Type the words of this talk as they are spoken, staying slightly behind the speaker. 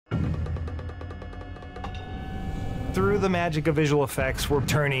Through the magic of visual effects, we're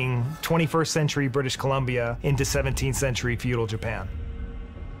turning 21st century British Columbia into 17th century feudal Japan.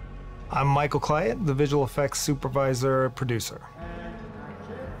 I'm Michael Clyett, the visual effects supervisor producer.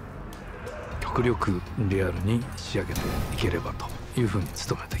 極力リアルに仕上げていければというふうに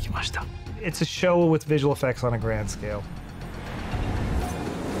努めてきました。It's a show with visual effects on a grand scale.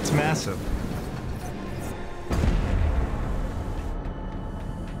 It's massive.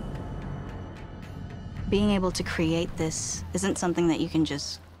 Being able to create this isn't something that you can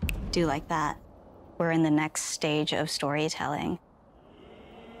just do like that. We're in the next stage of storytelling.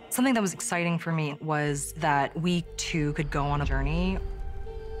 Something that was exciting for me was that we too could go on a journey.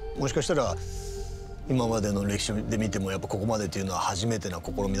 もしかしたら今までの歴史で見てもやっぱここまでっていうのは初めてな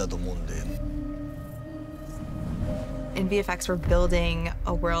試みだと思うんで。In VFX, we're building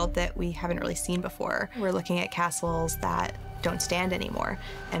a world that we haven't really seen before. We're looking at castles that don't stand anymore,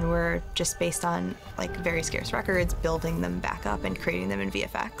 and we're just based on like very scarce records, building them back up and creating them in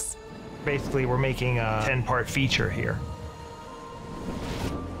VFX. Basically, we're making a 10-part feature here.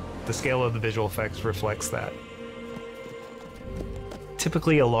 The scale of the visual effects reflects that.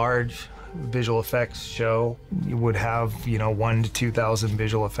 Typically, a large visual effects show would have, 1,000 to 2,000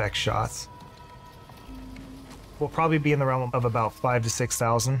 visual effects shots. We'll probably be in the realm of about 5,000 to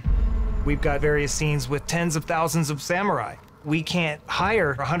 6,000. We've got various scenes with tens of thousands of samurai. We can't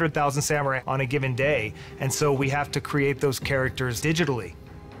hire 100,000 samurai on a given day, and so we have to create those characters digitally.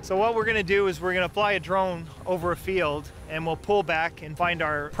 So what we're gonna do is we're gonna fly a drone over a field, and we'll pull back and find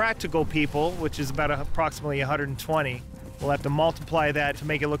our practical people, which is about approximately 120. We'll have to multiply that to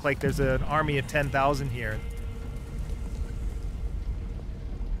make it look like there's an army of 10,000 here.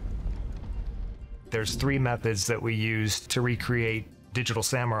 There's 3 methods that we use to recreate digital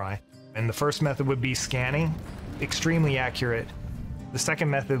samurai. And the first method would be scanning, extremely accurate. The second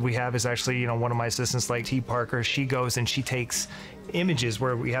method we have is actually, one of my assistants like T. Parker, she goes and she takes images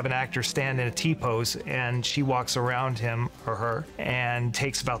where we have an actor stand in a T-pose and she walks around him or her and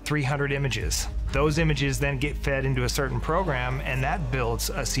takes about 300 images. Those images then get fed into a certain program and that builds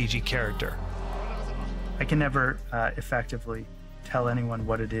a CG character. I can never effectively tell anyone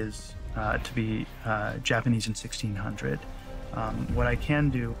what it is to be Japanese in 1600. What I can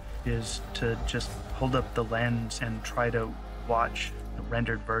do is to just hold up the lens and try to watch a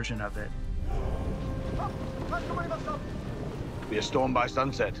rendered version of it. Be a storm by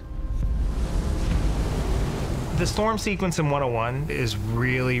sunset. The storm sequence in 101 is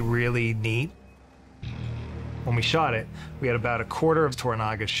really, really neat. When we shot it, we had about a quarter of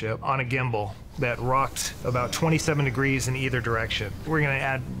Toranaga's ship on a gimbal that rocked about 27 degrees in either direction. We're gonna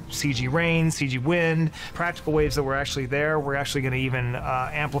add CG rain, CG wind, practical waves that were actually there. We're actually gonna even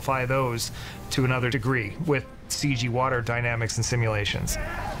amplify those to another degree with CG water dynamics and simulations.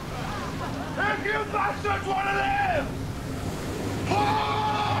 If you bastards want to live!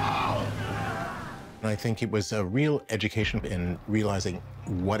 I think it was a real education in realizing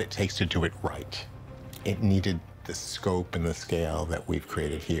what it takes to do it right. It needed the scope and the scale that we've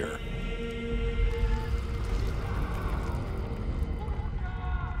created here.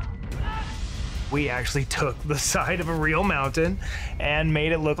 We actually took the side of a real mountain and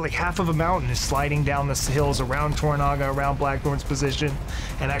made it look like half of a mountain is sliding down the hills around Toranaga, around Blackthorn's position,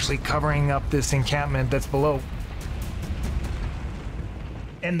 and actually covering up this encampment that's below.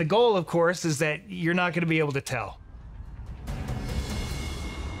 And the goal, of course, is that you're not going to be able to tell.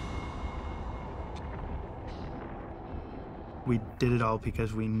 We did it all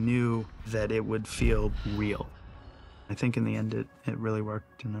because we knew that it would feel real. I think in the end, it really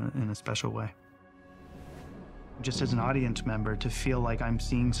worked in a special way. Just as an audience member, to feel like I'm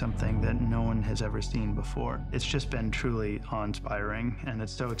seeing something that no one has ever seen before. It's just been truly awe-inspiring, and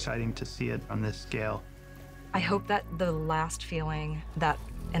it's so exciting to see it on this scale. I hope that the last feeling that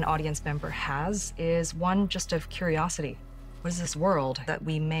an audience member has is one just of curiosity. What is this world that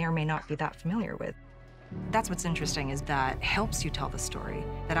we may or may not be that familiar with? That's what's interesting, is that helps you tell the story,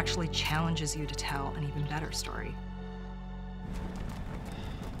 that actually challenges you to tell an even better story.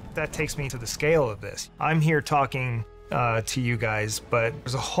 That takes me to the scale of this. I'm here talking to you guys, but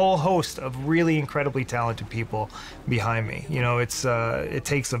there's a whole host of really incredibly talented people behind me. It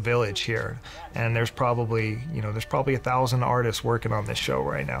takes a village here, and there's probably 1,000 artists working on this show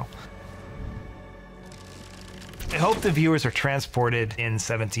right now. I hope the viewers are transported in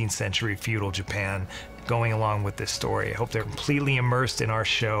 17th century feudal Japan going along with this story. I hope they're completely immersed in our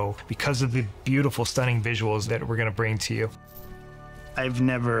show because of the beautiful, stunning visuals that we're gonna bring to you. I've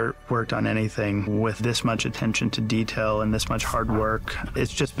never worked on anything with this much attention to detail and this much hard work.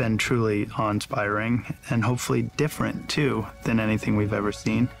 It's just been truly awe-inspiring and hopefully different too than anything we've ever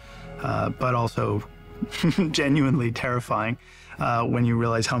seen, but also genuinely terrifying when you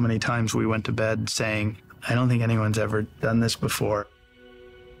realize how many times we went to bed saying, I don't think anyone's ever done this before.